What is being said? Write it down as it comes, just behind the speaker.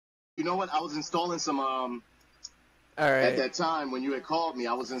You know what? I was installing some All right. at that time when you had called me.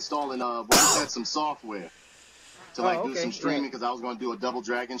 I was installing some software to like do some streaming because I was going to do a Double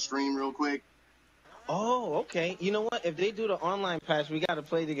Dragon stream real quick. Oh, okay. You know what? If they do the online patch, we got to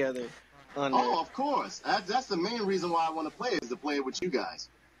play together. Oh, of course. That's the main reason why I want to play is to play it with you guys.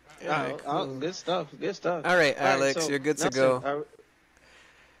 Yeah, cool. Good stuff. Good stuff. All right, Alex, so you're good to Nelson, go.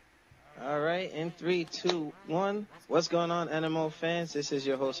 All right, in 3, 2, 1. What's going on, nMo fans? This is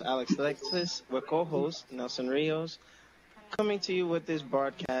your host, Alexlexus, with co-host Nelson Rios, coming to you with this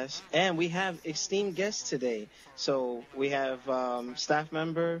broadcast. And we have esteemed guests today. So we have staff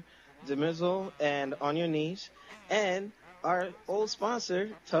member Demizzle and On Your Knees, and our old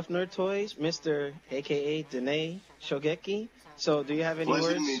sponsor, Tough Nerd Toys, Mr. a.k.a. Danae Shogeki. So do you have any words?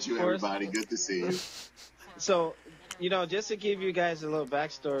 Pleasure to meet you, everybody. Good to see you. So, just to give you guys a little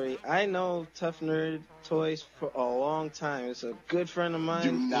backstory, I know Tough Nerd Toys for a long time. It's a good friend of mine.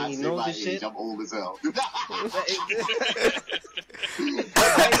 Do not say my age. Shit. I'm old as hell. I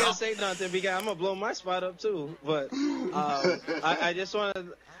ain't gonna say nothing because I'm gonna blow my spot up too. But I just want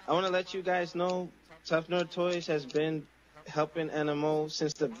to let you guys know, Tough Nerd Toys has been helping nMo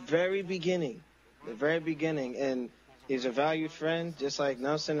since the very beginning, and he's a valued friend, just like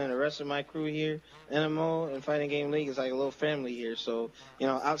Nelson and the rest of my crew here. nMo and Fighting Game League is like a little family here. So,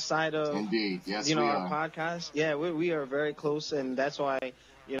 outside of Indeed. Yes, our podcast, we are very close, and that's why,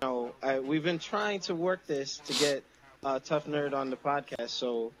 we've been trying to work this to get Tough Nerd on the podcast.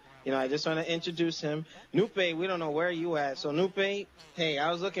 So, I just want to introduce him. Nupe, we don't know where you at. So, Nupe, hey,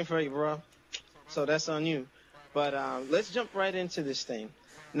 I was looking for you, bro. So that's on you. But let's jump right into this thing.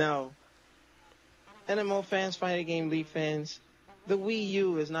 Now, nMo fans, Fighting Game League fans, the Wii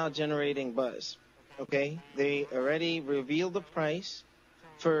U is now generating buzz. Okay? They already revealed the price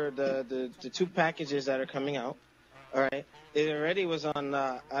for the two packages that are coming out. All right? It already was on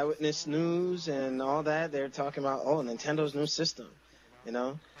Eyewitness News and all that. They're talking about, Nintendo's new system,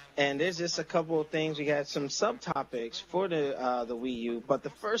 And there's just a couple of things. We got some subtopics for the Wii U. But the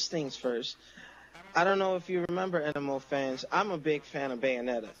first things first, I don't know if you remember, nMo fans, I'm a big fan of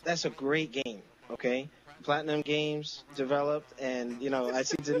Bayonetta. That's a great game, okay? Platinum Games developed, and, I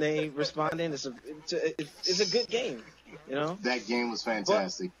see Danae responding. It's a good game, That game was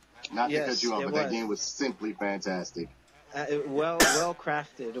fantastic. Not to cut you off, but that game was simply fantastic. Well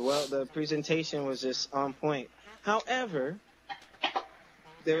crafted. The presentation was just on point. However,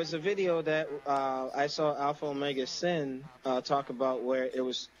 there was a video that I saw Alpha Omega Sin talk about where it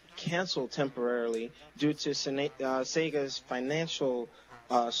was canceled temporarily due to Sega's financial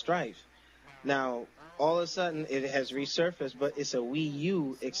strife. Now, all of a sudden, it has resurfaced, but it's a Wii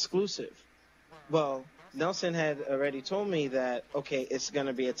U exclusive. Well, Nelson had already told me that, okay, it's going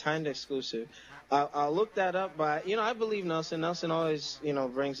to be a timed exclusive. I'll look that up, but, I believe Nelson. Nelson always,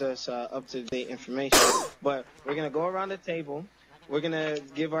 brings us up-to-date information. But we're going to go around the table. We're going to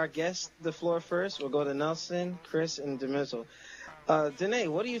give our guests the floor first. We'll go to Nelson, Chris, and Demizzle. Danae,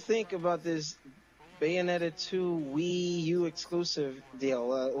 what do you think about this Bayonetta 2 Wii U exclusive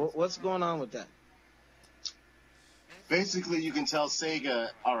deal? What's going on with that? Basically, you can tell Sega,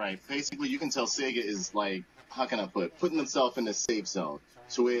 is like, how can I putting themselves in the safe zone.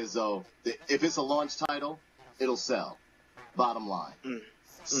 So as though, if it's a launch title, it'll sell. Bottom line.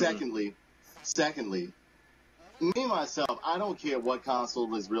 Secondly, me myself, I don't care what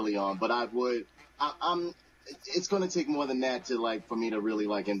console is really on, but it's going to take more than that for me to really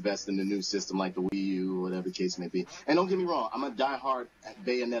invest in the new system like the Wii U or whatever the case may be. And don't get me wrong, I'm a diehard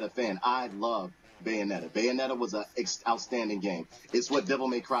Bayonetta fan. I love Bayonetta. Bayonetta was an outstanding game. It's what Devil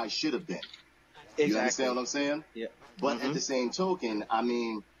May Cry should have been. Exactly. You understand what I'm saying? Yeah. But at the same token,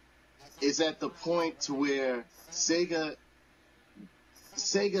 it's at the point to where Sega's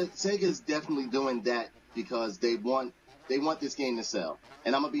definitely doing that because they want this game to sell.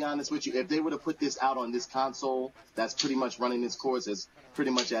 And I'm going to be honest with you, if they were to put this out on this console that's pretty much running its course, as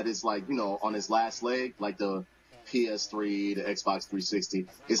pretty much at its on its last leg, like the PS3, the Xbox 360,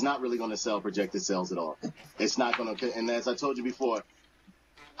 it's not really going to sell projected sales at all. It's not going to, and as I told you before,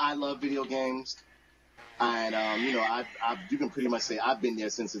 I love video games, and you can pretty much say I've been there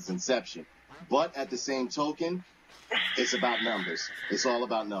since its inception. But at the same token, it's about numbers. It's all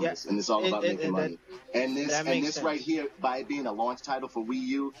about numbers, and it's all about making money. And this right here, by it being a launch title for Wii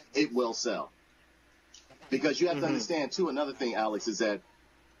U, it will sell. Because you have to understand too, another thing, Alex, is that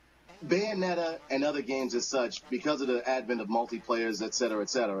Bayonetta and other games as such, because of the advent of multiplayers, et cetera,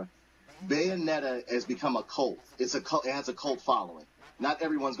 Bayonetta has become a cult. It's a cult. It has a cult following. Not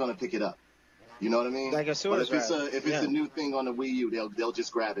everyone's going to pick it up. You know what I mean? Like but if it's a new thing on the Wii U, they'll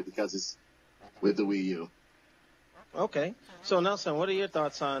just grab it because it's with the Wii U. Okay. So Nelson, what are your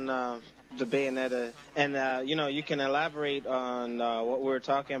thoughts on the Bayonetta? And you can elaborate on what we were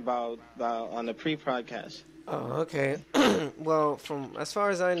talking about on the pre-podcast. Oh, okay. Well, from as far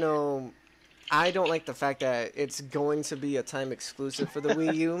as I know, I don't like the fact that it's going to be a time exclusive for the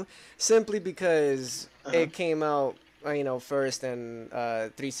Wii U, simply because Uh-huh. it came out, first in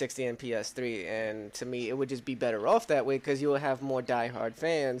 360 and PS3, and to me, it would just be better off that way because you will have more diehard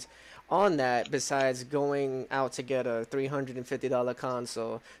fans on that. Besides going out to get a $350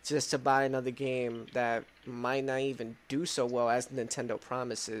 console just to buy another game that might not even do so well as Nintendo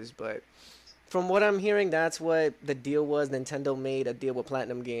promises, but from what I'm hearing, that's what the deal was. Nintendo made a deal with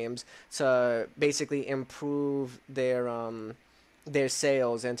Platinum Games to basically improve their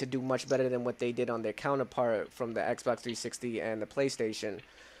sales and to do much better than what they did on their counterpart from the Xbox 360 and the PlayStation.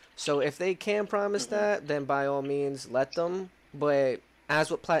 So if they can promise that, then by all means let them. But as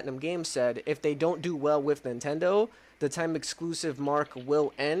what Platinum Games said, if they don't do well with Nintendo, the time exclusive mark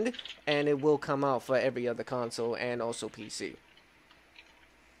will end and it will come out for every other console and also PC.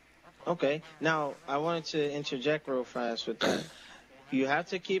 Okay. Now, I wanted to interject real fast with that. You have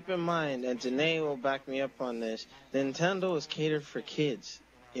to keep in mind, and Janae will back me up on this, Nintendo is catered for kids.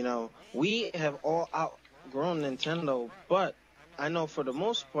 We have all outgrown Nintendo, but I know for the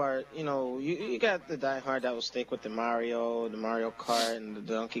most part, you got the diehard that will stick with the Mario Kart, and the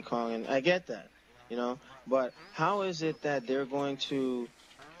Donkey Kong, and I get that, But how is it that they're going to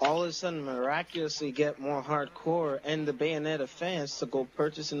all of a sudden miraculously get more hardcore and the Bayonetta fans to go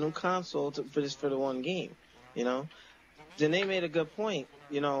purchase a new console for the one game? Danae made a good point.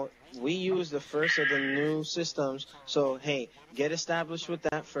 We use the first of the new systems, so hey, get established with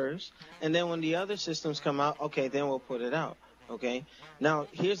that first, and then when the other systems come out, okay, then we'll put it out. Okay. Now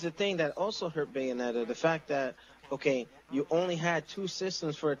here's the thing that also hurt Bayonetta: the fact that you only had 2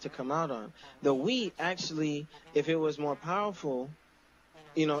 systems for it to come out on. The Wii actually, if it was more powerful,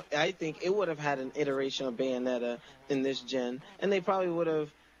 I think it would have had an iteration of Bayonetta in this gen, and they probably would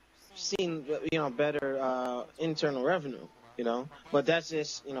have seen, better internal revenue, But that's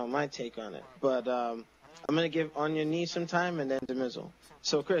just, my take on it. But I'm going to give On Your Knees some time and then Demizzle.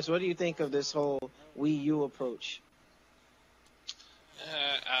 So, Chris, what do you think of this whole Wii U approach?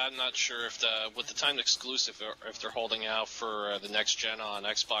 I'm not sure if with the timed exclusive, or if they're holding out for the next gen on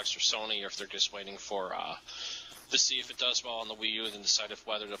Xbox or Sony, or if they're just waiting for to see if it does well on the Wii U and then decide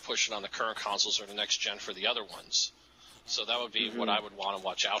whether to push it on the current consoles or the next gen for the other ones. So that would be what I would want to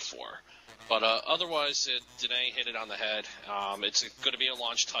watch out for. But otherwise, Danae hit it on the head. It's going to be a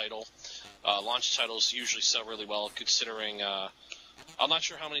launch title. Launch titles usually sell really well, considering I'm not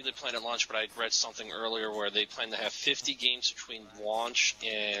sure how many they plan at launch, but I read something earlier where they plan to have 50 games between launch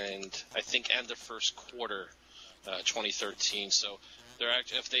and I think end of first quarter 2013. So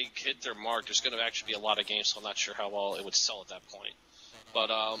if they hit their mark, there's going to actually be a lot of games, so I'm not sure how well it would sell at that point. But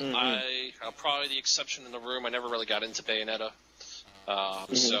I'm probably the exception in the room. I never really got into Bayonetta.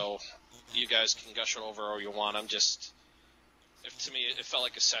 So you guys can gush it over all you want. To me, it felt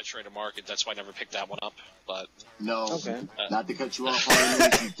like a saturated market. That's why I never picked that one up. But no, not to cut you off on your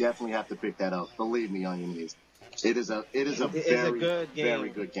knees, you definitely have to pick that up. Believe me, on your knees. It is a very good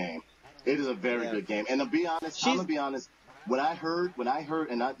game. It is a very good game. And to be honest, I'm gonna be honest. When I heard,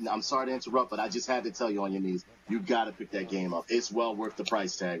 and I'm sorry to interrupt, but I just had to tell you, On Your Knees, you got to pick that game up. It's well worth the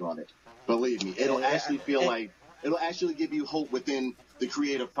price tag on it. Believe me, it'll actually feel like it'll actually give you hope within the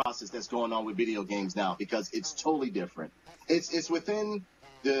creative process that's going on with video games now, because it's totally different. It's within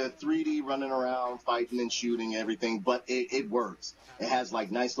the 3D running around, fighting and shooting, everything, but it works. It has like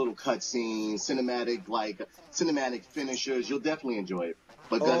nice little cutscenes, cinematic finishers. You'll definitely enjoy it.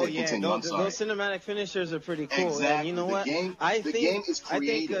 But go ahead, continue. I'm sorry. Those cinematic finishers are pretty cool. Exactly. And you know what? I think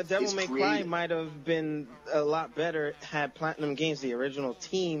Devil May Cry might have been a lot better had Platinum Games, the original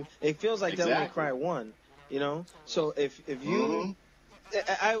team. It feels like Devil May Cry 1, So if you...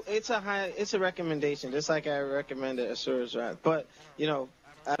 It's a recommendation, just like I recommended Asura's Wrath. But,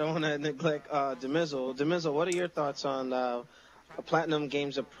 I don't want to neglect Demizzle. Demizzle, what are your thoughts on a Platinum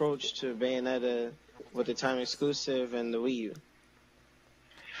Games approach to Bayonetta with the time exclusive and the Wii U?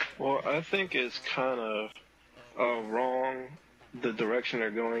 Well, I think it's kind of wrong, the direction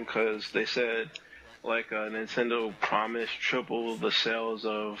they're going, because they said, Nintendo promised triple the sales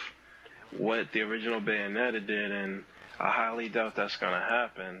of what the original Bayonetta did, and I highly doubt that's going to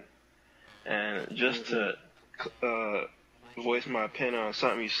happen. And just to voice my opinion on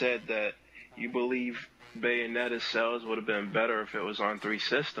something you said, that you believe Bayonetta's sales would have been better if it was on 3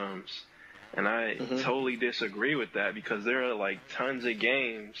 systems. And I totally disagree with that, because there are tons of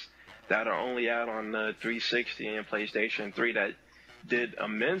games that are only out on the 360 and PlayStation 3 that did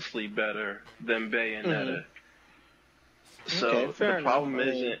immensely better than Bayonetta. So Okay, fair the problem enough.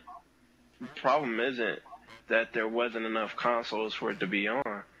 I mean, isn't that there wasn't enough consoles for it to be on.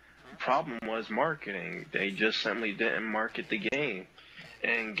 The problem was marketing. They just simply didn't market the game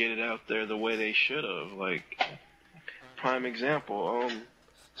and get it out there the way they should have. Like, prime example,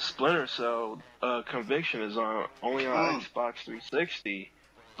 Splinter Cell Conviction is only on Xbox 360,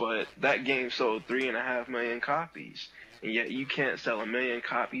 but that game sold 3.5 million copies, and yet you can't sell 1 million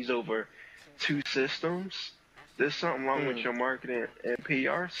copies over 2 systems. There's something wrong with your marketing and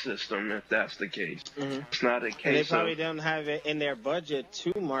PR system if that's the case. It's not a and they case probably of don't have it in their budget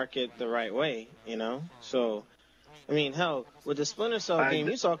to market the right way, you know? So, I mean, hell, with the Splinter Cell game,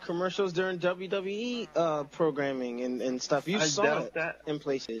 you saw commercials during WWE programming and stuff. You saw it in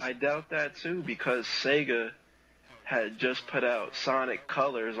places. I doubt that too, because Sega had just put out Sonic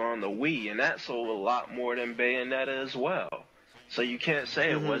Colors on the Wii, and that sold a lot more than Bayonetta as well. So you can't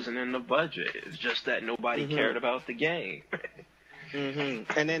say it wasn't in the budget. It's just that nobody cared about the game. And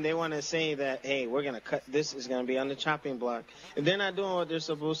then they want to say that, hey, we're going to cut this, is going to be on the chopping block. If they're not doing what they're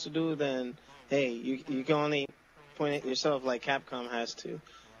supposed to do, then, hey, you can only point at yourself like Capcom has to,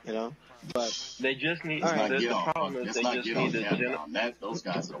 you know? But they just need, the problem is they just need to those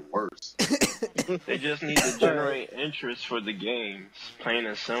guys are the worst. They just need to generate interest for the games, plain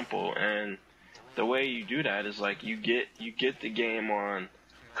and simple. And the way you do that is like you get the game on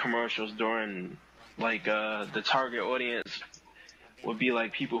commercials during like the target audience would be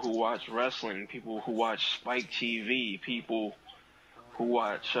like people who watch wrestling, people who watch Spike TV, people who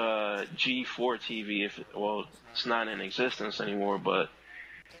watch G4 TV. It's not in existence anymore, but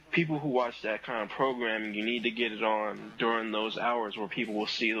people who watch that kind of programming, you need to get it on during those hours where people will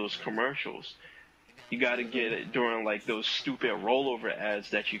see those commercials. You got to get it during like those stupid rollover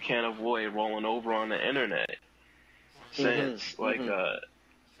ads that you can't avoid rolling over on the internet. Since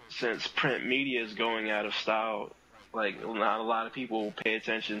since print media is going out of style, like not a lot of people pay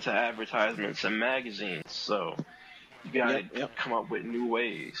attention to advertisements and magazines. So you got to come up with new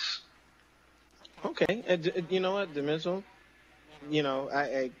ways. Okay, you know what, Demizzle? You know,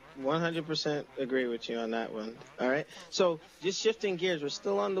 I 100% agree with you on that one. All right, so just shifting gears, we're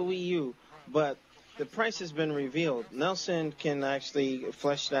still on the Wii U, but the price has been revealed. Nelson can actually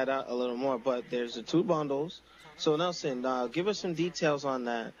flesh that out a little more, but there's the 2 bundles. So Nelson, give us some details on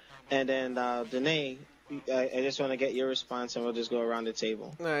that, and then Danae, I just want to get your response, and we'll just go around the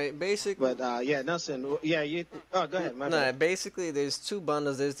table. All right, basically. But yeah, Nelson, yeah, you. Oh, go ahead. My bad. Basically, there's 2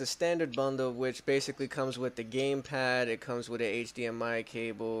 bundles. There's the standard bundle, which basically comes with the gamepad. It comes with a HDMI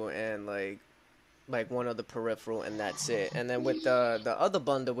cable and like one other peripheral, and that's it. And then with the other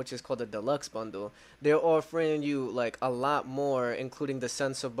bundle, which is called the deluxe bundle, they're offering you like a lot more, including the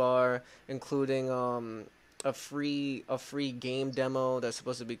sensor bar, including a free game demo that's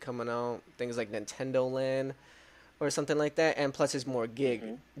supposed to be coming out, things like Nintendo Land or something like that, and plus it's more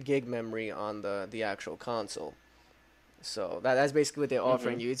gig memory on the actual console. So that's basically what they're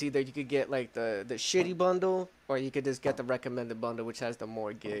offering you. It's either you could get like the shitty bundle, or you could just get the recommended bundle, which has the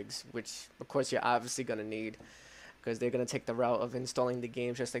more gigs, which of course you're obviously gonna need, because they're gonna take the route of installing the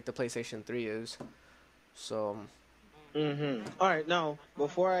games just like the PlayStation 3 is. So. All right, now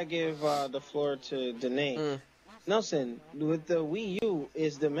before I give the floor to Danae, Nelson, with the Wii U,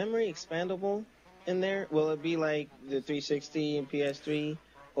 is the memory expandable in there? Will it be like the 360 and PS3?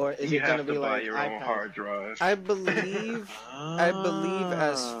 Or is it going to be like your own hard drive? I believe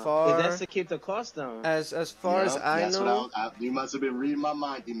as far that's to keep the cost down. As far as I know, you must have been reading my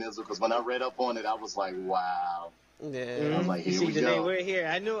mind, D-Mizzle, because when I read up on it, I was like, wow. Yeah. I'm like, here we Danae, go. we're here.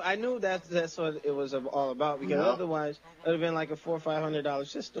 I knew that's what it was all about, because otherwise it would have been like a $400 or $500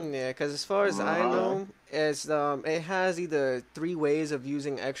 system. Yeah, because as far as I know, it has either 3 ways of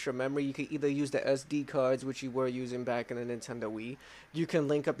using extra memory. You can either use the SD cards, which you were using back in the Nintendo Wii. You can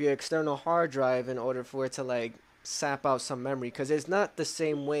link up your external hard drive in order for it to like sap out some memory, because it's not the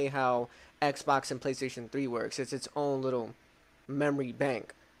same way how Xbox and PlayStation 3 works. It's its own little memory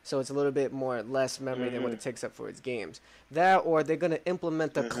bank. So it's a little bit less memory than what it takes up for its games. That, or they're going to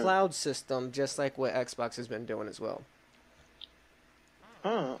implement the cloud system just like what Xbox has been doing as well.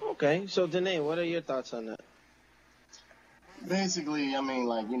 Oh, okay. So, Danae, what are your thoughts on that? Basically, I mean,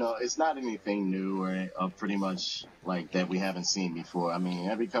 like, you know, it's not anything new or pretty much like that we haven't seen before. I mean,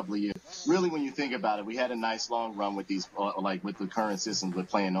 every couple of years, really, when you think about it, we had a nice long run with these, like with the current systems we're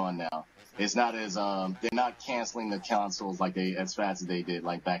playing on now. It's not as they're not canceling the consoles like as fast as they did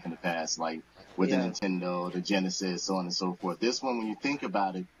like back in the past, like with the Nintendo, the Genesis, so on and so forth. This one, when you think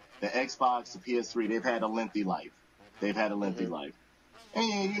about it, the Xbox, the PS3, they've had a lengthy life.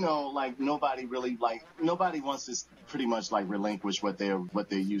 And you know, like nobody wants to pretty much like relinquish what they're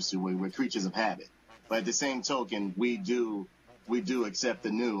used to. We're creatures of habit. But at the same token, we do accept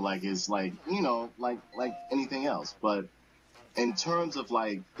the new, like it's like, you know, like anything else. But in terms of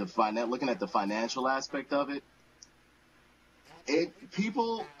like looking at the financial aspect of it,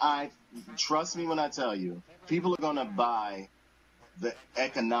 trust me when I tell you, people are gonna buy the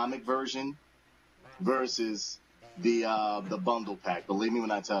economic version versus the bundle pack. Believe me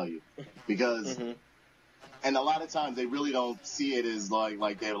when I tell you, because and a lot of times they really don't see it as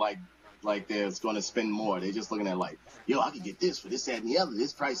like they're going to spend more. They're just looking at like, yo, I could get this for this, that, and the other,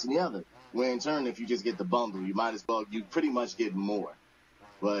 this price and the other. When in turn, if you just get the bundle, you pretty much get more.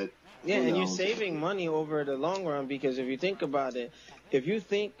 But yeah, and you're saving money over the long run, because if you think about it, if you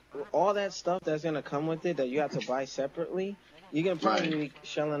think all that stuff that's going to come with it that you have to buy separately, you're going to probably be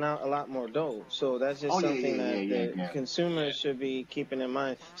shelling out a lot more dough. So that's just something that consumers should be keeping in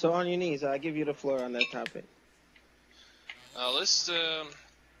mind. So on your knees, I give you the floor on that topic.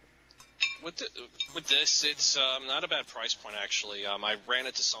 With this, it's not a bad price point, actually. I ran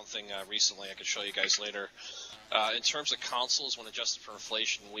into something recently I could show you guys later. In terms of consoles, when adjusted for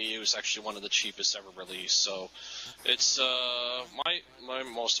inflation, Wii U is actually one of the cheapest ever released. So it's my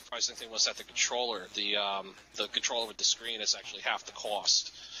most surprising thing was that the controller with the screen is actually half the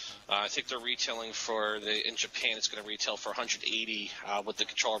cost. I think they're retailing in Japan it's going to retail for $180 with the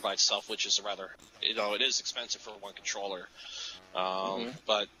controller by itself, which is it is expensive for one controller.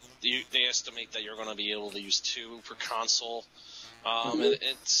 But they estimate that you're going to be able to use 2 per console.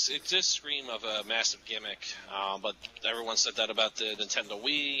 It does scream of a massive gimmick, but everyone said that about the Nintendo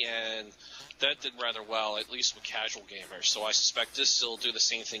Wii, and that did rather well, at least with casual gamers. So I suspect this will do the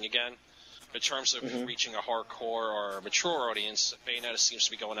same thing again. In terms of reaching a hardcore or a mature audience, Bayonetta seems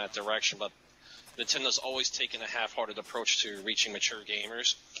to be going that direction, but Nintendo's always taken a half-hearted approach to reaching mature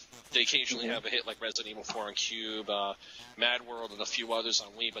gamers. They occasionally have a hit like Resident Evil 4 on Cube, Mad World, and a few others on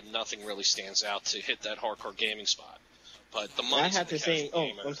Wii, but nothing really stands out to hit that hardcore gaming spot. But the money's in the casual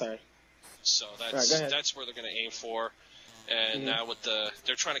gamer. I'm sorry. So that's where they're going to aim for. And now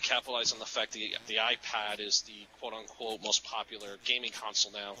they're trying to capitalize on the fact that the iPad is the quote-unquote most popular gaming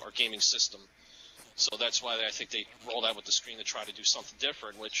console now, or gaming system. So that's why I think they rolled out with the screen to try to do something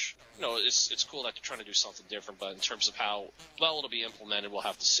different, which, it's cool that they're trying to do something different, but in terms of how well it'll be implemented, we'll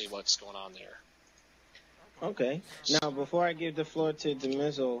have to see what's going on there. Okay. Now, before I give the floor to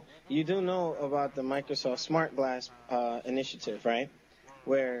Demizzle, you do know about the Microsoft Smart Glass initiative, right?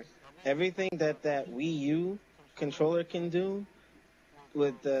 Where everything that Wii U controller can do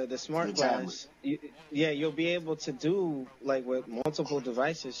with the Smart Glass, you'll be able to do like with multiple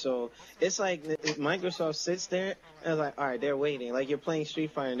devices. So it's like Microsoft sits there and like, all right, they're waiting. Like you're playing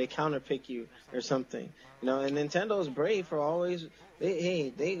Street Fighter and they counterpick you or something, And Nintendo's brave for always.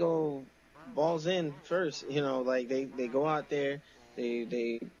 They go balls in first, like they go out there,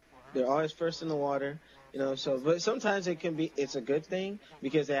 they're always first in the water, but sometimes it's a good thing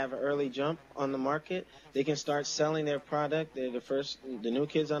because they have an early jump on the market. They can start selling their product. They're the new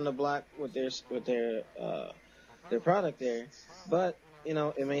kids on the block with their product there. But,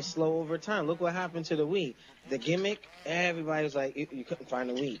 it may slow over time. Look what happened to the Wii. The gimmick, everybody was like, you couldn't find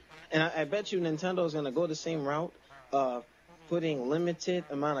a Wii. And I bet you Nintendo's going to go the same route of putting limited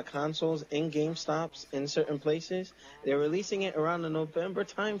amount of consoles in GameStops in certain places. They're releasing it around the November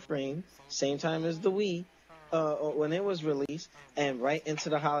time frame, same time as the Wii, when it was released, and right into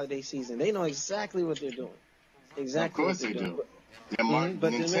the holiday season. They know exactly what they're doing. Exactly. Of course they do.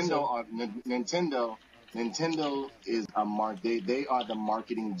 Nintendo is they are the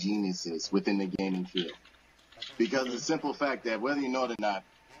marketing geniuses within the gaming field. Because of the simple fact that whether you know it or not,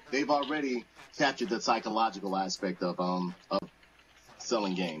 they've already captured the psychological aspect of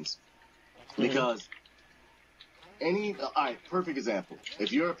selling games. Because perfect example.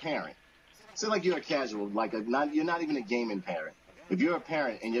 If you're a parent, say like you're a casual, you're not even a gaming parent. If you're a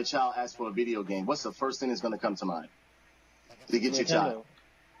parent and your child asks for a video game, what's the first thing that's going to come to mind? To get your child.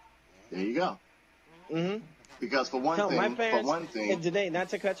 There you go. Mm-hmm. Because for one thing, today, not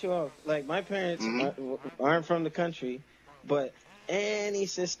to cut you off, like my parents aren't from the country, but any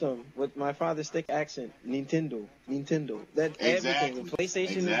system with my father's thick accent, Nintendo. That everything. The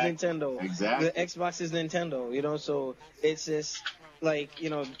PlayStation is Nintendo. Exactly. The Xbox is Nintendo. So it's just like,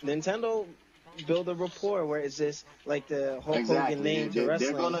 Nintendo build a rapport where it's just like the Hulk Hogan name to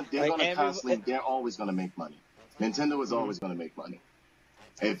wrestling. They're always gonna make money. Nintendo is always gonna make money.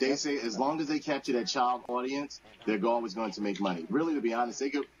 If they say, as long as they capture that child audience, they're always going to make money. Really, to be honest,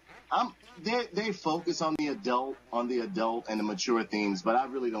 they focus on the adult and the mature themes, but I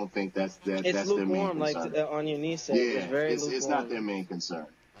really don't think that's their main concern. Like on your knee said. Yeah, it's not their main concern.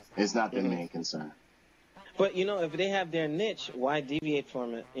 It's not their main concern. But if they have their niche, why deviate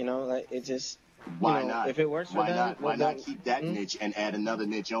from it? Why not? If it works for Why them, not? Why not keep that niche and add another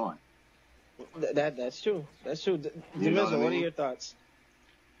niche on? That's true. That's true. You know what I What are mean? your thoughts?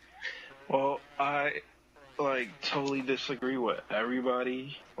 Well, I totally disagree with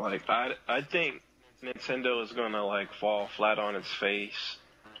everybody. Like I think Nintendo is gonna like fall flat on its face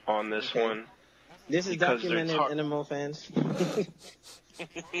on this one. This is Because they're documented NMO fans.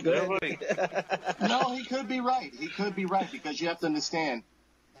 Go They're ahead. like, No, he could be right. He could be right because you have to understand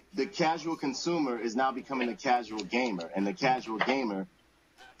the casual consumer is now becoming a casual gamer, and the casual gamer,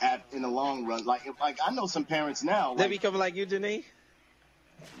 in the long run, like I know some parents now. They Like, become like you, Janae?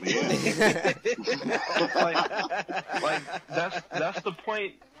 yeah. like that's the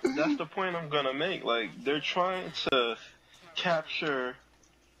point. That's the point I'm gonna make. Like they're trying to capture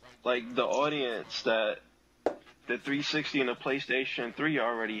like the audience that the 360 and the PlayStation 3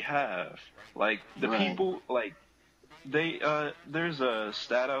 already have. Like the Right. people like they there's a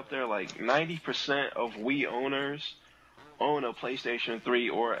stat out there like 90% of Wii owners own a PlayStation 3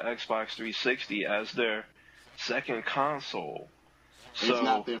 or Xbox 360 as their second console. So It's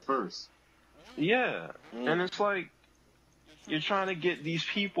not their first. yeah, and it's like you're trying to get these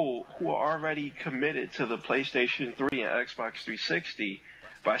people who are already committed to the PlayStation 3 and Xbox 360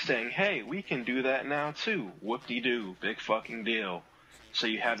 by saying, hey, we can do that now too. Whoop-de-doo, big fucking deal. So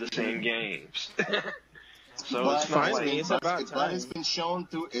you have the same games. So But it's not finally, like, it's about but time. it's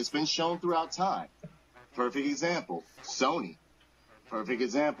been shown throughout time. Perfect example, Sony. Perfect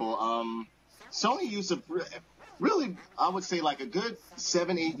example. Sony used to really, I would say, like a good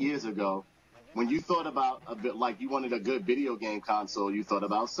 7-8 years ago, when you thought about a bit like you wanted a good video game console, you thought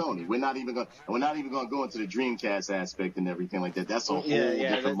about Sony. We're not even going to go into the Dreamcast aspect and everything like that. That's a whole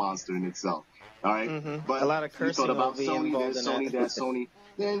different monster in itself. All right, but A lot of you cursing thought about will be Sony, involved then in Sony, that. then Sony.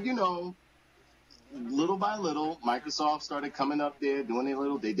 Then little by little, Microsoft started coming up there, doing their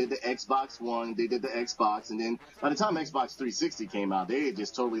little. They did the Xbox One, they did the Xbox, and then by the time Xbox 360 came out, they had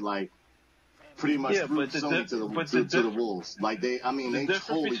just totally like pretty much Yeah, threw but the Sony diff- to the wolves. Like they difference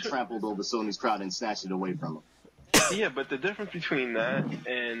totally between- trampled over Sony's crowd and snatched it away from them. yeah, but the difference between that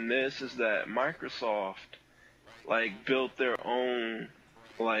and this is that Microsoft like built their own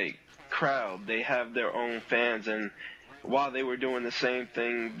like crowd. They have their own fans, and while they were doing the same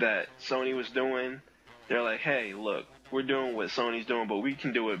thing that Sony was doing, they're like, hey, look, we're doing what Sony's doing, but we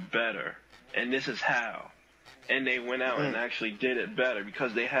can do it better, and this is how. And they went out and actually did it better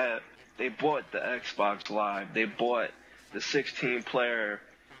because they bought the Xbox Live, they bought the 16-player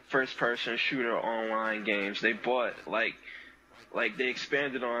first-person shooter online games, they bought like they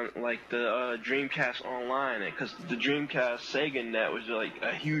expanded on like the Dreamcast Online, because the Dreamcast Sega Net was like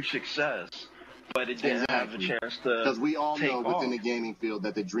a huge success, but it didn't have a chance to Because we all take know within off. the gaming field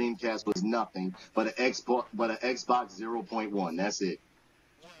that the Dreamcast was nothing but an Xbox 0.1. That's it.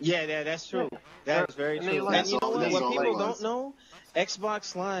 Yeah, that's true. That is very And they true. like- And you know what? That's What all people it was. don't know,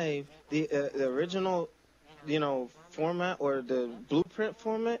 Xbox Live, the original, format or the blueprint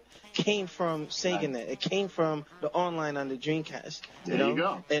format came from SegaNet. It came from the online on the Dreamcast. There you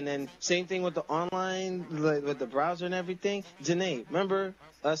go. And then same thing with the online, like, with the browser and everything. Janae, remember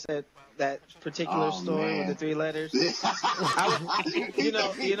us at that particular Oh, store man. with the 3 letters? He you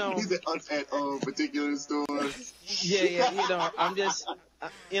know. said us at particular stores. Yeah. I'm just,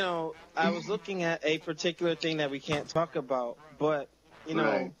 I was looking at a particular thing that we can't talk about, but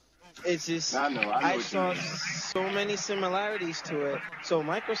Right. it's just I know I what saw you mean. so many similarities to it. So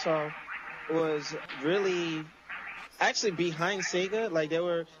Microsoft was really actually behind Sega. Like they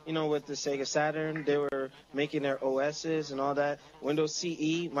were, with the Sega Saturn, they were making their OSs and all that. Windows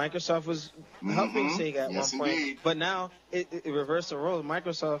CE, Microsoft was helping Sega at Yes, one point. indeed. But now it reversed the role.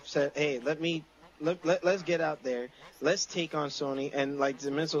 Microsoft said, "Hey, let's get out there. Let's take on Sony, and like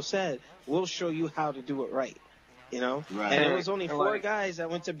Dimenso said, we'll show you how to do it right." Right. And it was only And 4 like- guys that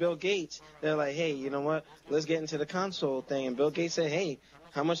went to Bill Gates. They're like, hey, you know what? Let's get into the console thing. And Bill Gates said, hey,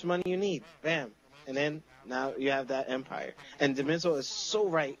 how much money you need? Bam. And then now you have that empire. And Dimenso is so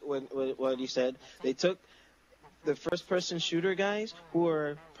right with what he said. They took the first-person shooter guys, who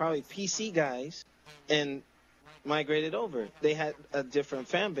were probably PC guys, and migrated over. They had a different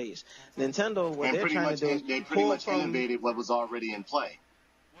fan base. Nintendo, what And they're pretty trying much, to do is they pretty pull much from innovated what was already in play.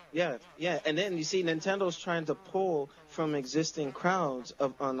 Yeah. And then you see Nintendo's trying to pull from existing crowds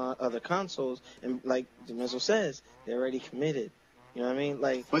on other consoles, and like Dimenso says, they're already committed. You know what I mean?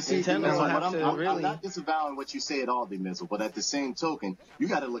 Like But see, Nintendo Dimenso, will have to I'm really. not disavowing what you say at all, Dimenso, but at the same token, you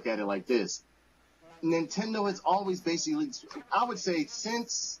got to look at it like this. Nintendo has always basically, I would say,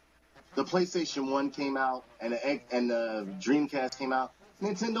 since the PlayStation 1 came out and the Dreamcast came out,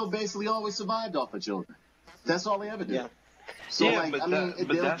 Nintendo basically always survived off of children. That's all they ever did. Yeah. So, yeah, like, but I mean, that,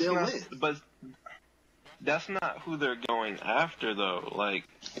 but that's they'll not, live. that's not who they're going after, though. Like,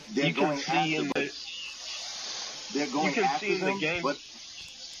 They're you can going see after, in but the, they're going you can after see in them, the game. but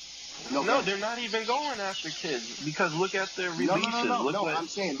No, they're not even going after kids because look at their releases. No. I'm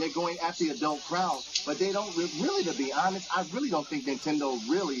saying they're going after the adult crowd, but they don't really. To be honest, I really don't think Nintendo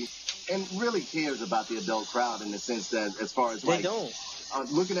really cares about the adult crowd in the sense that, as far as They don't.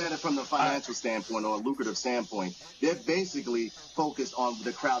 Looking at it from the financial standpoint or a lucrative standpoint, they're basically focused on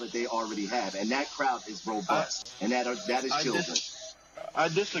the crowd that they already have, and that crowd is robust, and that is children. I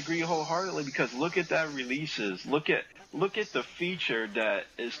disagree wholeheartedly because look at that releases. Look at the feature that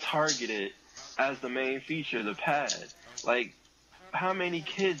is targeted as the main feature, the pad. Like, how many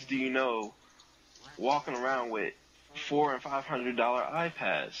kids do you know walking around with $400 and $500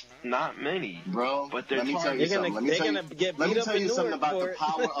 iPads? Not many, bro. But they're let me tell you something. Let me tell you something about the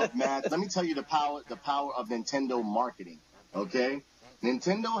power of math. Let me tell you the power of Nintendo marketing. Okay,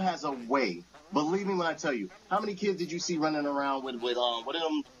 Nintendo has a way. Believe me when I tell you. How many kids did you see running around with what are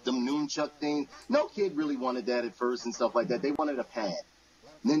them nunchuck things? No kid really wanted that at first and stuff like that. They wanted a pad.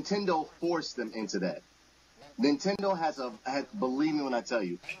 Nintendo forced them into that. Nintendo believe me when I tell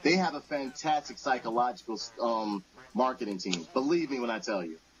you, they have a fantastic psychological marketing team. Believe me when I tell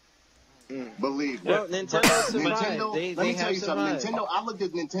you. Believe me. Well, Nintendo survived. Let me tell you something. Nintendo. I looked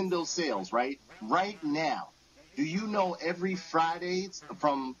at Nintendo sales right now. Do you know every Fridays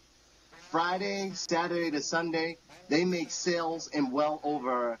from Friday, Saturday to Sunday, they make sales in well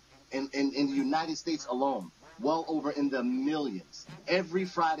over in the United States alone, well over in the millions every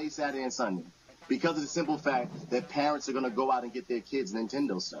Friday, Saturday, and Sunday. Because of the simple fact that parents are going to go out and get their kids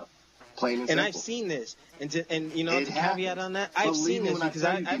Nintendo stuff. Plain and simple. And I've seen this. And you know, to caveat on that, I've seen this because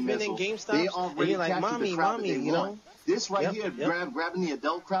I've been in GameStop and you're like, mommy, you know. This right here, grabbing the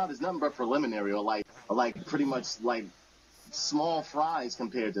adult crowd is nothing but preliminary or like pretty much like small fries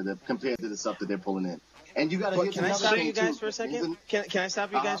compared to the stuff that they're pulling in. And you got to. Can I stop you guys for a second? Can I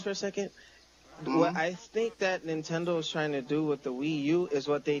stop you guys for a second? Mm-hmm. What I think that Nintendo is trying to do with the Wii U is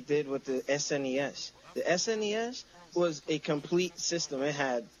what they did with the SNES. The SNES was a complete system. It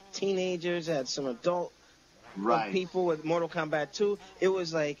had teenagers, it had some adult people with Mortal Kombat 2. It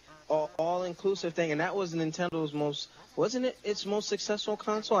was like all-inclusive thing, and that was Nintendo's wasn't it its most successful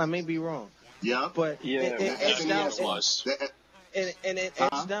console? I may be wrong. Yeah. But it edged out.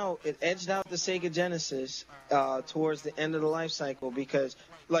 It edged out the Sega Genesis towards the end of the life cycle because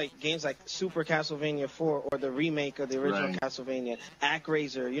like games like Super Castlevania 4 or the remake of the original Castlevania,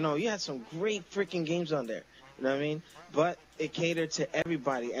 ActRaiser, you know, you had some great freaking games on there. You know what I mean? But it catered to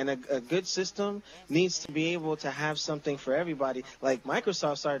everybody, and a good system needs to be able to have something for everybody, like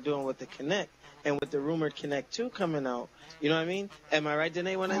Microsoft started doing with the Kinect and with the rumored Kinect 2 coming out. You know what I mean? Am I right,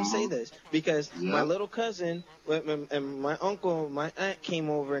 Danae, when I say this? Because my little cousin and my uncle, my aunt came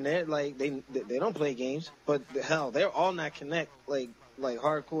over, and they're like, they don't play games, but hell, they're all not Kinect like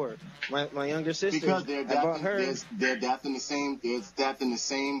hardcore. My younger sister, because they're adapting the same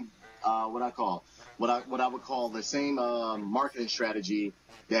what I would call the same marketing strategy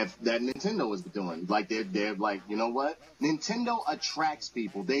that Nintendo was doing. Like they're like, you know what? Nintendo attracts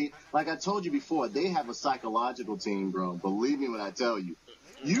people. They, like I told you before, they have a psychological team, bro. Believe me when I tell you.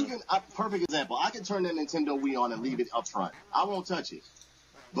 You can perfect example. I can turn that Nintendo Wii on and leave it up front. I won't touch it.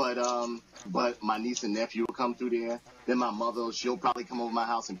 But my niece and nephew will come through there. Then my mother, she'll probably come over my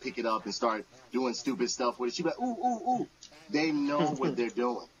house and pick it up and start doing stupid stuff with it. She'll be like, ooh. They know what they're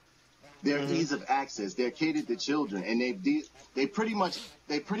doing. Their ease of access, they're catered to children, and they pretty much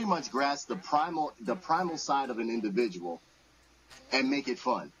grasp the primal side of an individual and make it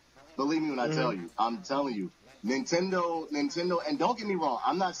fun. Believe me when I tell you, I'm telling you, Nintendo, and don't get me wrong,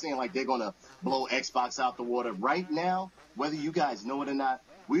 I'm not saying like they're gonna blow Xbox out the water right now. Whether you guys know it or not,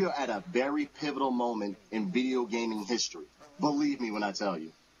 we are at a very pivotal moment in video gaming history. Believe me when I tell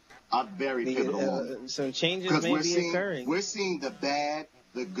you, a very pivotal moment. Some changes may be occurring. We're seeing the bad,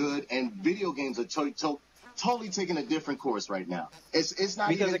 the good, and video games are totally taking a different course right now. It's not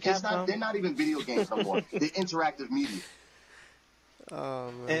because even they're not even video games no more. They're interactive media.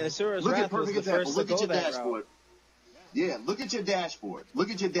 And Asura's look Wrath at perfect was the example. first Look to at go your that dashboard. route. Yeah, look at your dashboard. Look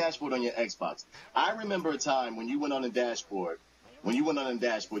at your dashboard on your Xbox. I remember a time when you went on the dashboard. When you went on the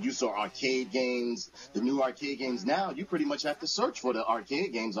dashboard, you saw arcade games, the new arcade games. Now you pretty much have to search for the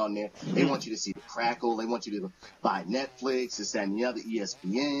arcade games on there. They want you to see the Crackle. They want you to buy Netflix, this, that, and the other,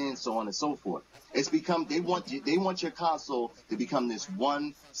 ESPN, so on and so forth. It's become they want your console to become this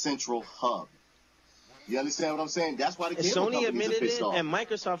one central hub. You understand what I'm saying? That's why the cable Sony companies admitted are pissed it, off. and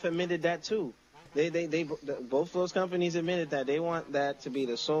Microsoft admitted that too. They both those companies admitted that they want that to be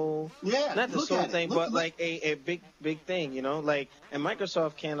the sole, not the sole thing, but like a big thing, you know. Like, and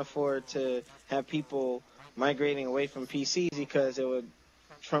Microsoft can't afford to have people migrating away from PCs because it would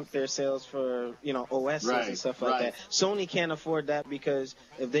trump their sales for, OSs and stuff like that. Sony can't afford that because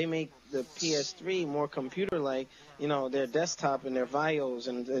if they make the PS3 more computer-like, their desktop and their VIOs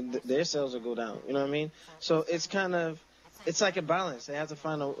and their sales will go down. You know what I mean? So it's like a balance. They have to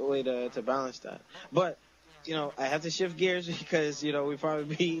find a way to balance that. But, I have to shift gears because, we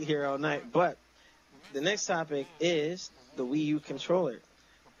probably be here all night. But the next topic is the Wii U controller,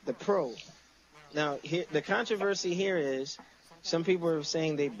 the Pro. Now, the controversy here is some people are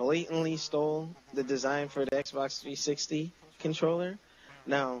saying they blatantly stole the design for the Xbox 360 controller.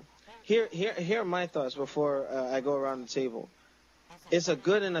 Now, here are my thoughts before I go around the table. It's a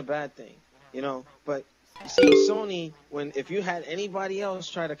good and a bad thing, but you see, Sony, if you had anybody else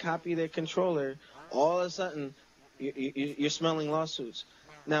try to copy their controller, all of a sudden you're smelling lawsuits.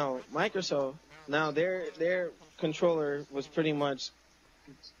 Now, Microsoft, their controller was pretty much,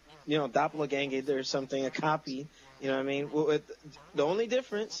 doppelganger or something, a copy. You know what I mean? The only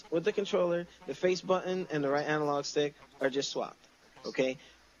difference with the controller, the face button and the right analog stick are just swapped. Okay?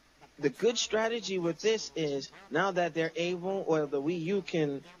 The good strategy with this is now that they're able, or the Wii U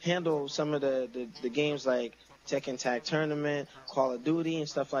can handle some of the games like Tekken Tag Tournament, Call of Duty, and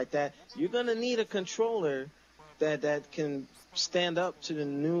stuff like that, you're going to need a controller that can stand up to the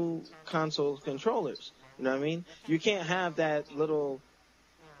new console controllers. You know what I mean? You can't have that little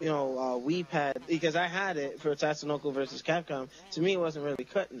Wii pad, because I had it for Tatsunoko versus Capcom. To me, it wasn't really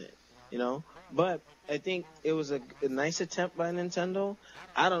cutting it, But I think it was a nice attempt by Nintendo.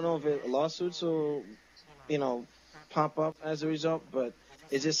 I don't know if lawsuits will, pop up as a result, but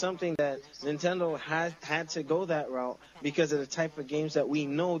it's just something that Nintendo had to go that route because of the type of games that we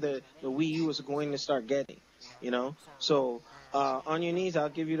know that the Wii U is going to start getting, So, on your knees, I'll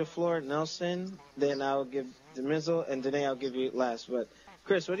give you the floor, Nelson, then I'll give DeMizzle, and Danae I'll give you last. But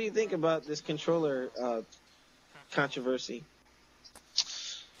Chris, what do you think about this controller controversy?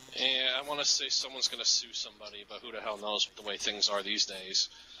 Yeah, I want to say someone's going to sue somebody, but who the hell knows the way things are these days.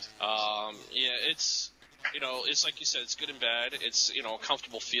 It's like you said, it's good and bad. It's, a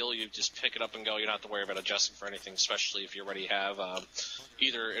comfortable feel. You just pick it up and go. You don't have to worry about adjusting for anything, especially if you already have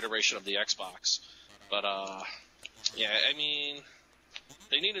either iteration of the Xbox. But,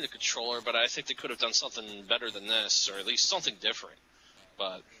 they needed a controller, but I think they could have done something better than this, or at least something different.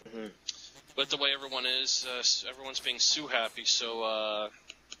 But with the way everyone is, everyone's being sue happy, so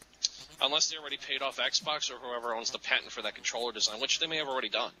unless they already paid off Xbox or whoever owns the patent for that controller design, which they may have already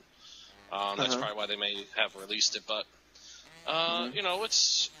done. That's probably why they may have released it, but I'm not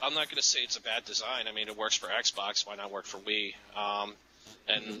going to say it's a bad design. I mean, it works for Xbox, why not work for Wii?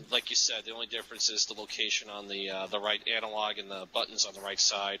 And like you said, the only difference is the location on the right analog and the buttons on the right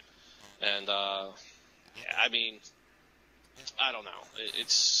side. And I don't know.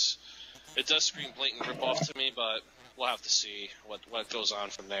 It does scream blatant ripoff to me, but we'll have to see what goes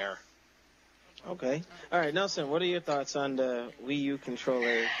on from there. Okay. All right, Nelson, what are your thoughts on the Wii U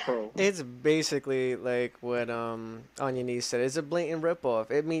controller Pro? It's basically like what Anya Nice said. It's a blatant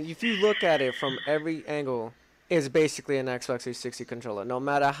ripoff. I mean, if you look at it from every angle, it's basically an Xbox 360 controller. No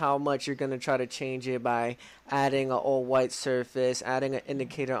matter how much you're going to try to change it by adding an all-white surface, adding an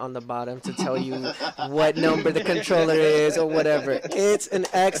indicator on the bottom to tell you what number the controller is or whatever. It's an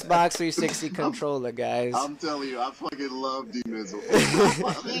Xbox 360 controller, guys. I'm telling you, I fucking love D-Mizzle.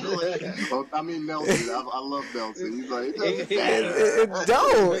 I mean, Nelson. I love Nelson. He's like, it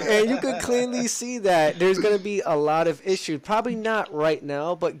don't. And you can clearly see that there's going to be a lot of issues. Probably not right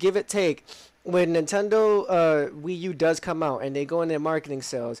now, but give it take. When Nintendo Wii U does come out and they go in their marketing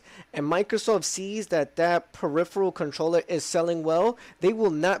sales and Microsoft sees that peripheral controller is selling well, they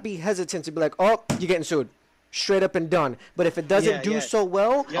will not be hesitant to be like, oh, you're getting sued. Straight up and done. But if it doesn't do so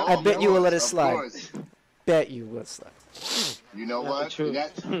well, I bet you will let it slide. Bet you will slide. You know what?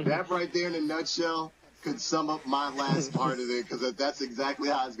 That right there in a nutshell could sum up my last part of it, because that's exactly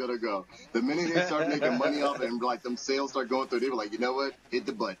how it's going to go. The minute they start making money off it and like them sales start going through, they were like, you know what? Hit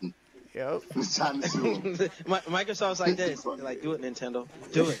the button. Yep. It's time to sue them. Microsoft's like this. They're like, do it, Nintendo.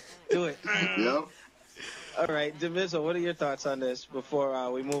 Do it. Do it. Yep. All right, DeMizzle, what are your thoughts on this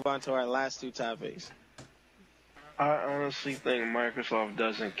before we move on to our last two topics? I honestly think Microsoft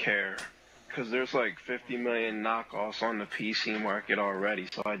doesn't care, because there's like 50 million knockoffs on the PC market already,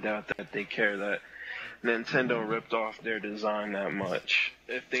 so I doubt that they care that Nintendo ripped off their design that much.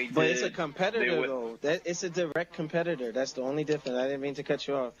 If they did, but it's a competitor, though. It's a direct competitor. That's the only difference. I didn't mean to cut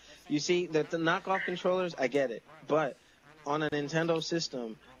you off. You see, the knockoff controllers, I get it. But on a Nintendo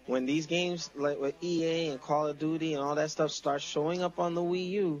system, when these games like with EA and Call of Duty and all that stuff start showing up on the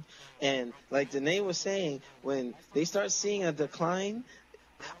Wii U, and like Danae was saying, when they start seeing a decline,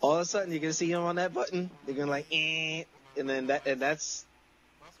 All of a sudden, you're gonna see him on that button. They're gonna like, and then that's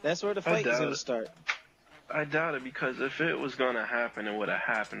where the fight is gonna start. I doubt it, because if it was gonna happen, it would have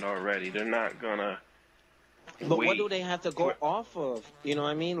happened already. They're not gonna. But what do they have to go off of? You know what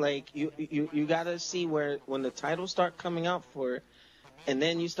I mean? Like you gotta see where when the titles start coming out for it, and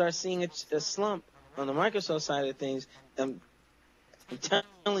then you start seeing a slump on the Microsoft side of things. I'm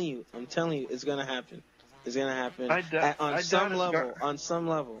telling you, it's gonna happen. It's gonna happen on some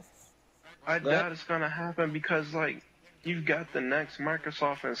level. I doubt it's gonna happen, because like you've got the next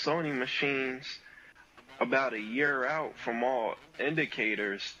Microsoft and Sony machines about a year out from all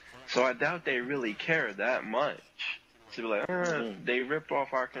indicators. So I doubt they really care that much to be like, they ripped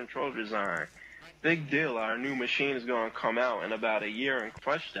off our control design. Big deal, our new machine is going to come out in about a year and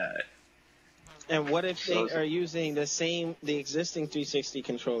crush that. And what if they are using the existing 360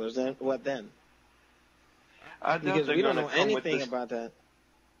 controllers? Then what then? Because we don't know anything about that.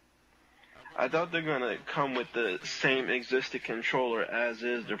 I thought they're going to come with the same existing controller as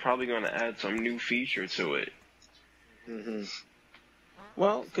is. They're probably going to add some new feature to it. Mm-hmm.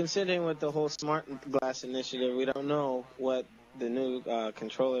 Well, considering with the whole smart glass initiative, we don't know what the new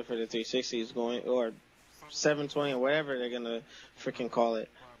controller for the 360 is going, or 720 or whatever they're going to freaking call it.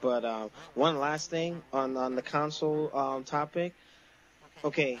 But one last thing on the console topic.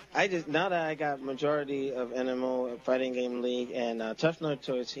 Okay, now that I got majority of nMo, Fighting Game League, and Tough Nerd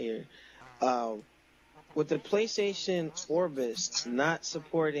Toys here, with the PlayStation Orbis not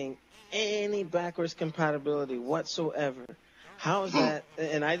supporting any backwards compatibility whatsoever, how is that?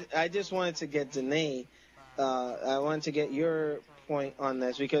 And I just wanted to get Danae, I wanted to get your point on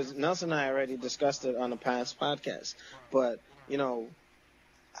this, because Nelson and I already discussed it on a past podcast. But, you know,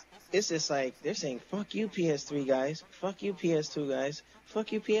 it's just like they're saying, fuck you, PS3 guys. Fuck you, PS2 guys.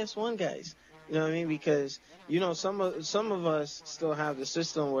 Fuck you, PS1 guys. You know what I mean? Because, you know, some of us still have the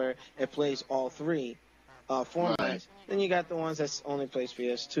system where it plays all three formats. Right. Then you got the ones that only plays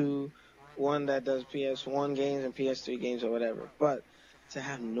PS2, one that does PS1 games and PS3 games or whatever. But to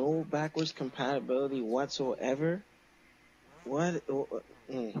have no backwards compatibility whatsoever, Danae,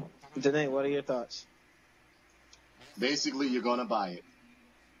 what are your thoughts? Basically, you're going to buy it.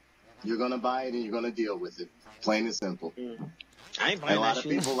 You're going to buy it and you're going to deal with it. Plain and simple. I ain't buying and a lot that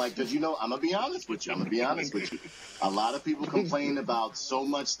of people because, you know, I'm going to be honest with you. A lot of people complain about so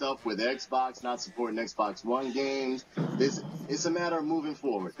much stuff with Xbox not supporting Xbox One games. It's a matter of moving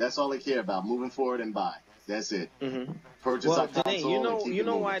forward. That's all they care about, moving forward and buy. That's it. Mm-hmm. Purchase a console. Danae, you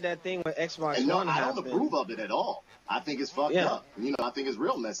know why that thing with Xbox and One I don't approve of it at all. I think it's fucked up. You know, I think it's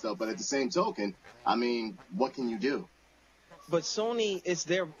real messed up. But at the same token, I mean, what can you do? But Sony, it's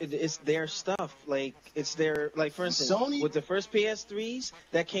their stuff. Like, it's their, like, for instance, Sony, with the first PS3s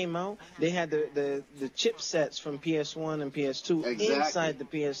that came out, they had the chipsets from PS1 and PS2 inside the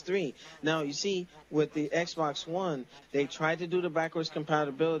PS3. Now, you see, with the Xbox One, they tried to do the backwards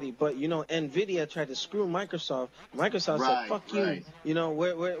compatibility, but, you know, NVIDIA tried to screw Microsoft. Microsoft said, fuck you. You know,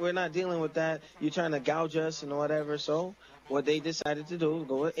 we're not dealing with that. You're trying to gouge us and whatever. So what they decided to do was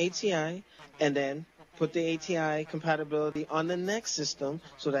go with ATI and then put the ATI compatibility on the next system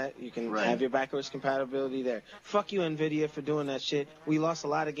so that you can have your backwards compatibility there. Fuck you, NVIDIA, for doing that shit. We lost a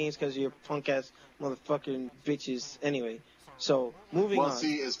lot of games because of your punk-ass motherfucking bitches anyway. So, moving on. Well,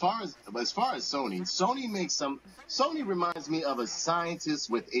 see, as far as Sony reminds me of a scientist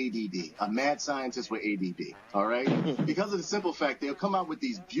with ADD, a mad scientist with ADD, all right? Because of the simple fact they'll come out with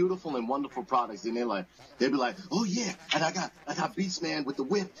these beautiful and wonderful products, and they'll be like, oh yeah, and I got Beastman with the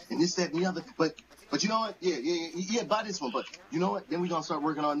whip and this, that, and the other, but you know what? Yeah, buy this one. But you know what? Then we're going to start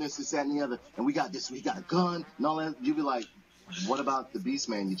working on this, that, and the other. And we got this. We got a gun and all that. You'll be like, what about the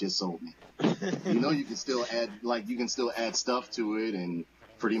Beastman you just sold me? You know, you can still add stuff to it and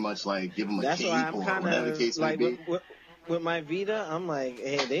pretty much like give them a cape or whatever the case may be. With my Vita, I'm like,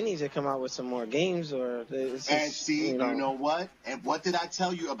 hey, they need to come out with some more games or. You know what? And what did I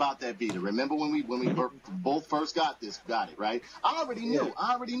tell you about that Vita? Remember when we both first got it, right? I already knew. Yeah.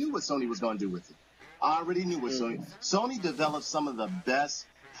 I already knew what Sony was going to do with it. I already knew what Sony developed some of the best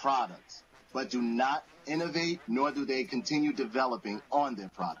products, but do not innovate, nor do they continue developing on their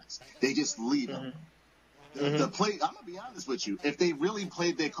products. They just leave them. I'm going to be honest with you. If they really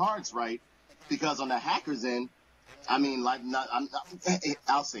played their cards right, because on the hackers end, I mean,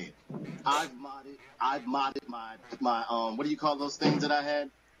 I'll say it. I've modded my what do you call those things that I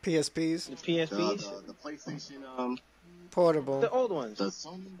had? PSPs? The PSPs? The PlayStation, Portable. The old ones. The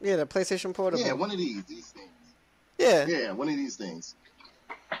Sony? Yeah, the PlayStation Portable. Yeah, one of these things. Yeah, one of these things.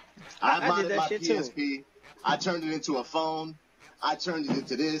 I modded my PSP. too. I turned it into a phone. I turned it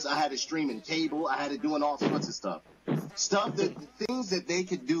into this. I had it streaming cable. I had it doing all sorts of stuff. Things that they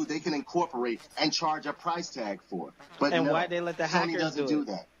could do, they can incorporate and charge a price tag for. But and no, why they let the hackers Sony doesn't do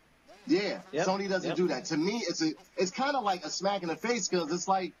that. Yeah, Yep. Sony doesn't do that. To me, it's kind of like a smack in the face because it's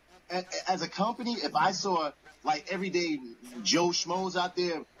like, as a company, if I saw like everyday Joe Schmoes out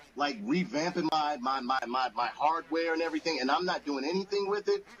there like revamping my hardware and everything, and I'm not doing anything with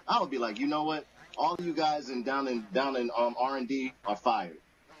it, I would be like, you know what? All of you guys down in R&D are fired,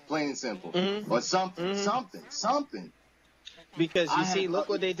 plain and simple, or something. Because you see, look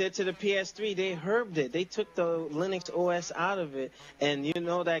what they did to the PS3. They herbed it. They took the Linux OS out of it, and you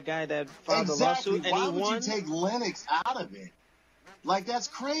know that guy that filed the lawsuit, and Why he would won. you take Linux out of it? Like, that's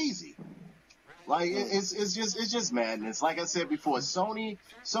crazy. Like, it's just madness. Like I said before, if Sony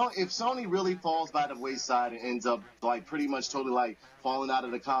really falls by the wayside and ends up like pretty much totally like falling out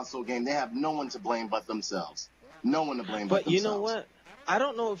of the console game, they have no one to blame but themselves. No one to blame but themselves. But you know what? I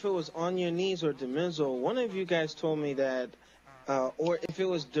don't know if it was On Your Knees or Demizo. One of you guys told me that, or if it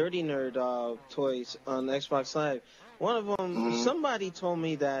was Dirty Nerd Toys on Xbox Live. One of them, somebody told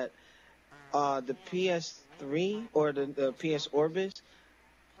me that the PS3 or the PS Orbis,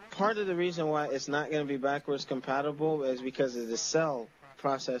 part of the reason why it's not going to be backwards compatible is because of the cell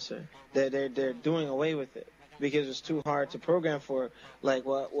processor. They're doing away with it because it's too hard to program for, like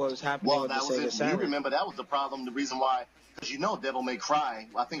what was happening with the Sega Saturn. You remember that was the problem, the reason why, because you know Devil May Cry,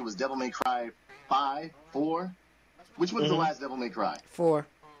 I think it was Devil May Cry 5, 4. Which one was the last Devil May Cry? 4.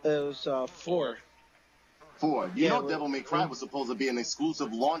 It was 4. 4. You know Devil May Cry was supposed to be an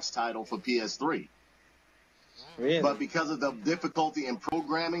exclusive launch title for PS3. Really? But because of the difficulty in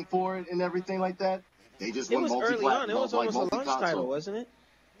programming for it and everything like that, they just went multi-platform. Early on. It was almost a launch title, wasn't it?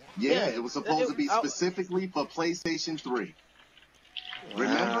 Yeah, it was supposed to be specifically for PlayStation 3. Wow.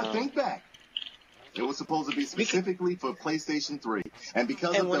 Remember? Think back. It was supposed to be specifically for PlayStation 3. And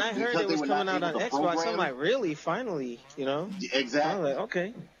when I heard it was coming out on Xbox, I'm like, really? Finally, you know? Exactly. I'm like,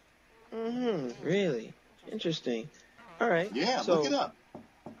 okay. Really? Interesting. All right. Yeah, look it up.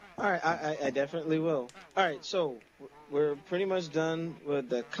 All right, I definitely will. All right, so we're pretty much done with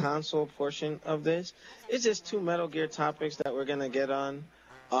the console portion of this. It's just 2 Metal Gear topics that we're going to get on.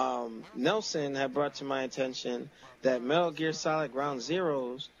 Nelson had brought to my attention that Metal Gear Solid Ground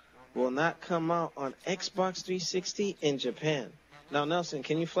Zeroes will not come out on Xbox 360 in Japan. Now, Nelson,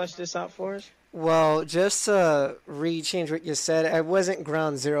 can you flesh this out for us? Well, just to re-change what you said, it wasn't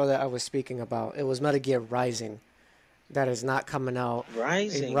Ground Zero that I was speaking about. It was Metal Gear Rising. That is not coming out.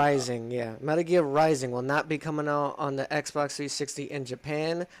 Rising, yeah. Metal Gear Rising will not be coming out on the Xbox 360 in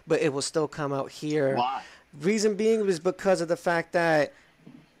Japan, but it will still come out here. Why? Reason being was because of the fact that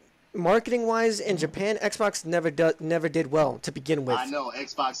marketing-wise in Japan, Xbox never did well to begin with. I know.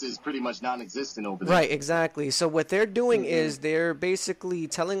 Xbox is pretty much non-existent over there. Right, exactly. So what they're doing is they're basically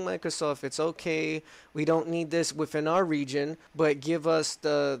telling Microsoft it's okay, we don't need this within our region, but give us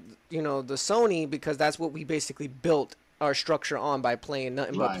the Sony because that's what we basically built our structure on by playing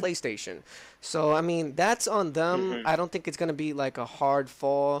nothing but PlayStation. So, I mean, that's on them. I don't think it's going to be like a hard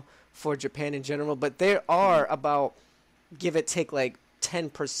fall for Japan in general, but there are about, give it take like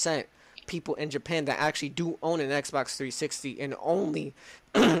 10% people in Japan that actually do own an Xbox 360 and only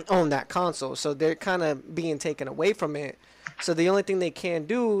own that console. So they're kind of being taken away from it. So the only thing they can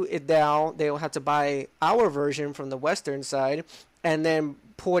do is they'll have to buy our version from the Western side and then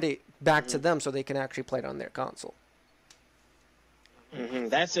port it back to them so they can actually play it on their console.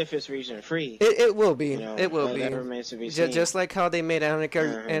 That's if it's region free. It will be. It will be. That remains to be seen. Just like how they made Anarchy,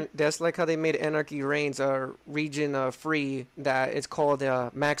 and that's like how they made Anarchy Reigns region free. That it's called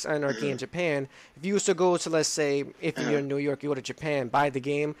Max Anarchy in Japan. If you used to go to, let's say, if you're in New York, you go to Japan, buy the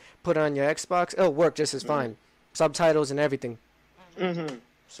game, put it on your Xbox, it'll work just as fine. Subtitles and everything.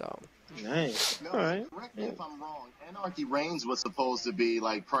 So. Nice. No, all right. Correct me if I'm wrong. Anarchy Reigns was supposed to be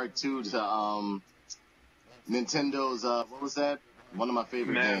like part 2 to Nintendo's what was that? One of my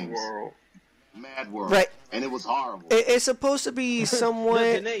favorite games. Mad World. Right. And it was horrible. It's supposed to be somewhat...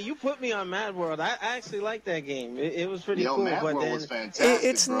 Janae, you put me on Mad World. I actually liked that game. It was pretty cool. Mad but World then was fantastic,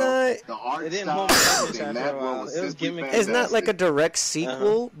 it's bro. not... The art it didn't style hold and Mad World was simply It's not like a direct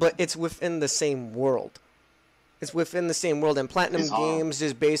sequel, but it's within the same world. It's within the same world. And Platinum Games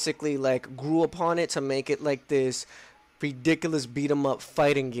just basically like grew upon it to make it like this ridiculous beat-em-up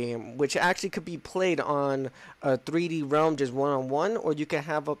fighting game, which actually could be played on a 3D realm just one-on-one, or you can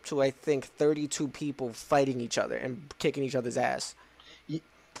have up to, I think, 32 people fighting each other and kicking each other's ass.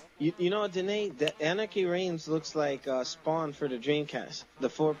 You know, Danae, the Anarchy Reigns looks like Spawn for the Dreamcast. The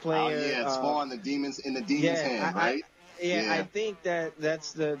 4-player... Oh, yeah, Spawn, the demons in the demon's hand, right? Yeah, I think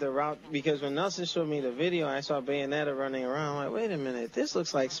that's the route, because when Nelson showed me the video, I saw Bayonetta running around. I'm like, wait a minute, this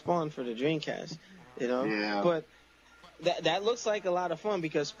looks like Spawn for the Dreamcast, you know? Yeah. But that looks like a lot of fun,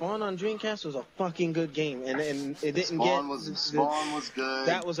 because Spawn on Dreamcast was a fucking good game, and it didn't Spawn was good.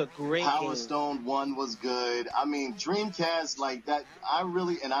 That was a great Power game. Stone 1 was good. I mean, Dreamcast, like that,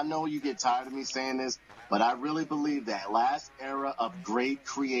 and I know you get tired of me saying this, but I really believe that last era of great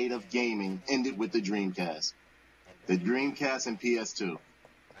creative gaming ended with the Dreamcast. The Dreamcast and PS2.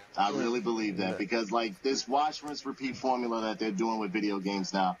 I really believe that, because like this wash, rinse, repeat formula that they're doing with video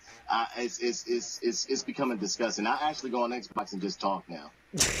games now, it's becoming disgusting. I actually go on Xbox and just talk now.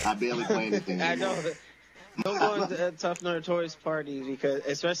 I barely play anything anymore. I know. Don't go into Tough Nerd Toys parties, because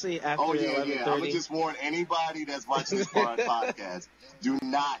especially after 11:30. I'm gonna just warn anybody that's watching this podcast: do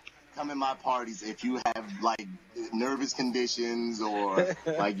not come in my parties if you have like nervous conditions or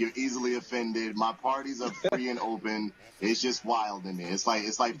like you're easily offended. My parties are free and open. It's just wild in there. It's like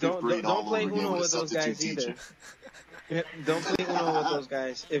fifth grade all over again with a substitute teacher. Don't play Uno with those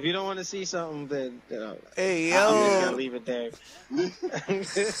guys. If you don't want to see something, then Hey, I'm just yo. gonna leave it there.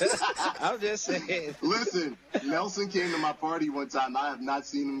 I'm just saying. Listen, Nelson came to my party one time. I have not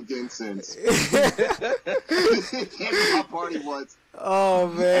seen him again since. He came to my party once. Oh,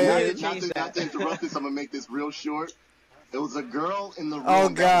 man. And not to interrupt this, I'm gonna make this real short. There was a girl in the room Oh,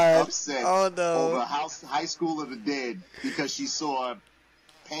 that God. was upset Oh, no. over High School of the Dead because she saw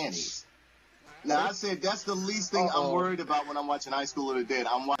panties. Now, I said that's the least thing I'm worried about when I'm watching High School of the Dead.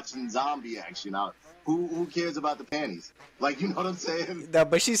 I'm watching zombie action. Who cares about the panties? Like, you know what I'm saying? No,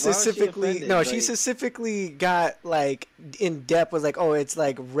 but she specifically she specifically got like in depth, was like, oh, it's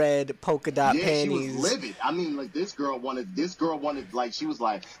like red polka dot panties. She was livid. I mean, like this girl wanted like, she was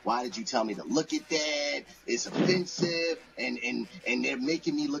like, why did you tell me to look at that? It's offensive, and they're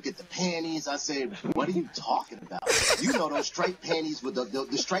making me look at the panties. I said, what are you talking about? You know those striped panties with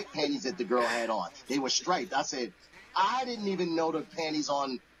the striped panties that the girl had on. They were striped. I said, I didn't even know the panties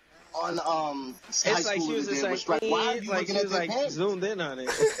on High School of the Dead was striped. Why are you looking at the panties? Zoomed in on it.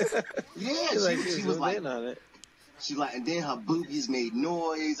 Yeah, she was like, on it. She like, and then her boobies made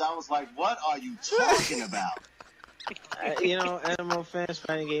noise. I was like, what are you talking about? You know, Animal fans,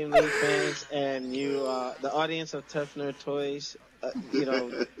 Fighting Game League fans, and you, the audience of Tough Nerd Toys, you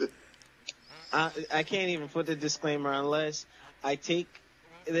know, I can't even put the disclaimer unless I take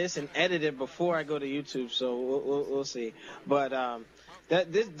this and edit it before I go to YouTube. So we'll see. But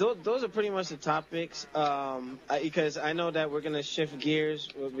those are pretty much the topics. Because I know that we're gonna shift gears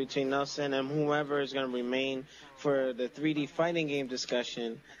between Nelson and whomever is gonna remain for the 3D fighting game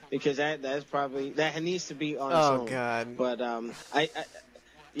discussion, because that needs to be on its own. Oh, God. But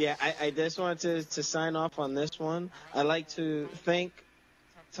I just wanted to sign off on this one. I'd like to thank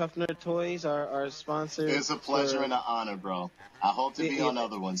Tough Nerd Toys, our sponsor. It's a pleasure and an honor, bro. I hope to be on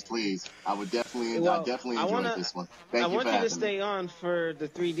other ones, please. I would definitely enjoy this one. I want you to stay on for the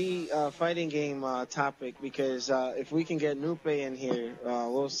 3D fighting game topic, because if we can get Nupe in here,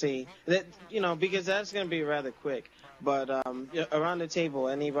 we'll see. That, you know, because that's going to be rather quick. But around the table,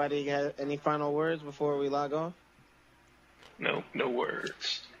 anybody have any final words before we log off? No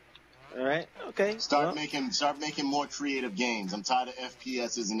words. All right. Okay. Start making more creative games. I'm tired of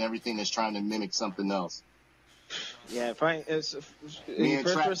FPSs and everything that's trying to mimic something else. Yeah,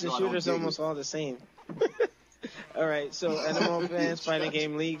 first-person shooters almost all the same. All right, so NMO fans, Fighting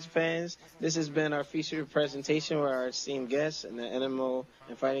Game League fans, this has been our featured presentation with our esteemed guests and the NMO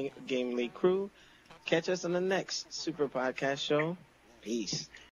and Fighting Game League crew. Catch us on the next Super Podcast Show. Peace.